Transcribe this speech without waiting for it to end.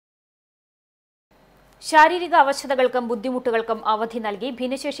ശാരീരിക അവശതകൾക്കും ബുദ്ധിമുട്ടുകൾക്കും അവധി നൽകി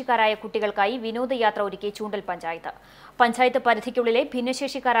ഭിന്നശേഷിക്കാരായ കുട്ടികൾക്കായി വിനോദയാത്ര ഒരുക്കി ചൂണ്ടൽ പഞ്ചായത്ത്. പഞ്ചായത്ത് പരിധിക്കുള്ളിലെ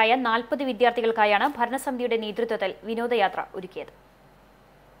ഭിന്നശേഷിക്കാരായ 40 വിദ്യാർത്ഥികൾക്കായാണ് ഭരണസമിതിയുടെ നേതൃത്വത്തിൽ വിനോദയാത്ര ഒരുക്കിയത്.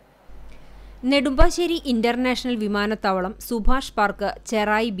 നെടുമ്പാശ്ശേരി ഇന്റർനാഷണൽ വിമാനത്താവളം, സുഭാഷ് പാർക്ക്,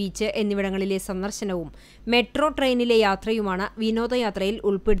 ചെറായി ബീച്ച് എന്നിവിടങ്ങളിലെ സന്ദർശനവും മെട്രോ ട്രെയിനിലെ യാത്രയുമാണ് വിനോദയാത്രയിൽ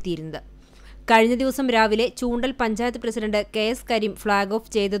ഉൾപ്പെടുത്തിയിരുന്നത്. കഴിഞ്ഞ ദിവസം രാവിലെ ചൂണ്ടൽ panchayat president KS Kareem flag off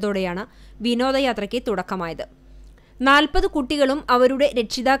ചെയ്തതോടെയാണ് വിനോദയാത്രയ്ക്ക് തുടക്കമായത്. 40 കുട്ടികളും അവരുടെ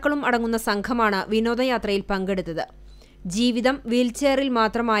രക്ഷിതാക്കളും അടങ്ങുന്ന സംഘമാണ് വിനോദയാത്രയിൽ പങ്കെടുത്തത്. ജീവിതം വീൽചെയറിൽ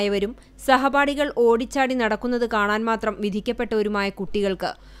മാത്രമായവരും സഹപാഠികൾ ഓടിച്ചാടി നടക്കുന്നത് കാണാൻ മാത്രം വിധിക്കപ്പെട്ടവരുമായ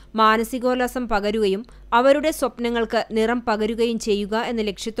കുട്ടികൾക്ക് മാനസികോല്ലാസം പകരുകയും അവരുടെ സ്വപ്നങ്ങൾക്ക് നിറം പകരുകയും ചെയ്യുക എന്ന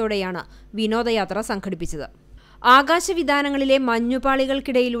ലക്ഷ്യത്തോടെയാണ് വിനോദയാത്ര സംഘടിപ്പിച്ചത്. ആകാശവിതാനങ്ങളിലെ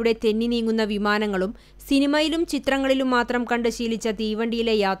മഞ്ഞുപാളികൾക്കിടയിലൂടെ തെന്നി നീങ്ങുന്ന വിമാനങ്ങളും സിനിമയിലും ചിത്രങ്ങളിലും മാത്രം കണ്ട് ശീലിച്ച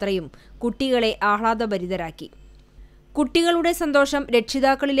തീവണ്ടിയിലെ യാത്രയും കുട്ടികളെ ആഹ്ലാദഭരിതരാക്കി. കുട്ടികളുടെ സന്തോഷം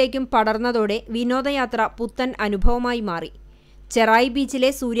രക്ഷിതാക്കളിലേക്കും പടർന്നതോടെ വിനോദയാത്ര പുത്തൻ അനുഭവമായി മാറി. ചെറായി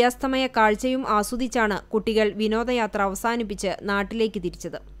ബീച്ചിലെ സൂര്യാസ്തമയ കാഴ്ചയും ആസ്വദിച്ചാണ് കുട്ടികൾ വിനോദയാത്ര അവസാനിപ്പിച്ച് നാട്ടിലേക്ക്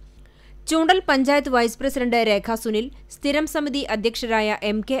തിരിച്ചത്. ചൂണ്ടൽ പഞ്ചായത്ത് വൈസ് പ്രസിഡന്റ് രേഖ സുനിൽ, സ്ഥിരം സമിതി അധ്യക്ഷരായ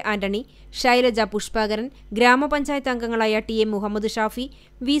MK ആന്റണി, ശൈലജ പുഷ്പാകരൻ, ഗ്രാമപഞ്ചായത്ത് അംഗങ്ങളായ TM Muhammad Shafi,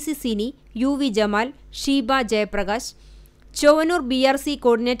 VC Sini, UV Jamal, Sheeba Jayaprakash, Chowwannur BRC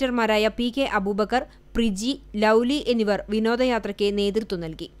കോർഡിനേറ്റർമാരായ PK Abubakar, Priji, Lovely എന്നിവർ വിനോദയാത്രയ്ക്ക് നേതൃത്വം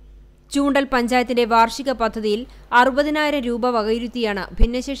നൽകി. ചൂണ്ടൽ പഞ്ചായത്തിന്റെ വാർഷിക പദ്ധതിയിൽ 60,000 രൂപ വകയിരുത്തിയാണ്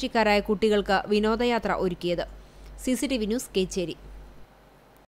ഭിന്നശേഷിക്കാരായ കുട്ടികൾക്ക് വിനോദയാത്ര ഒരുക്കിയത്. CCTV news, Kecheri.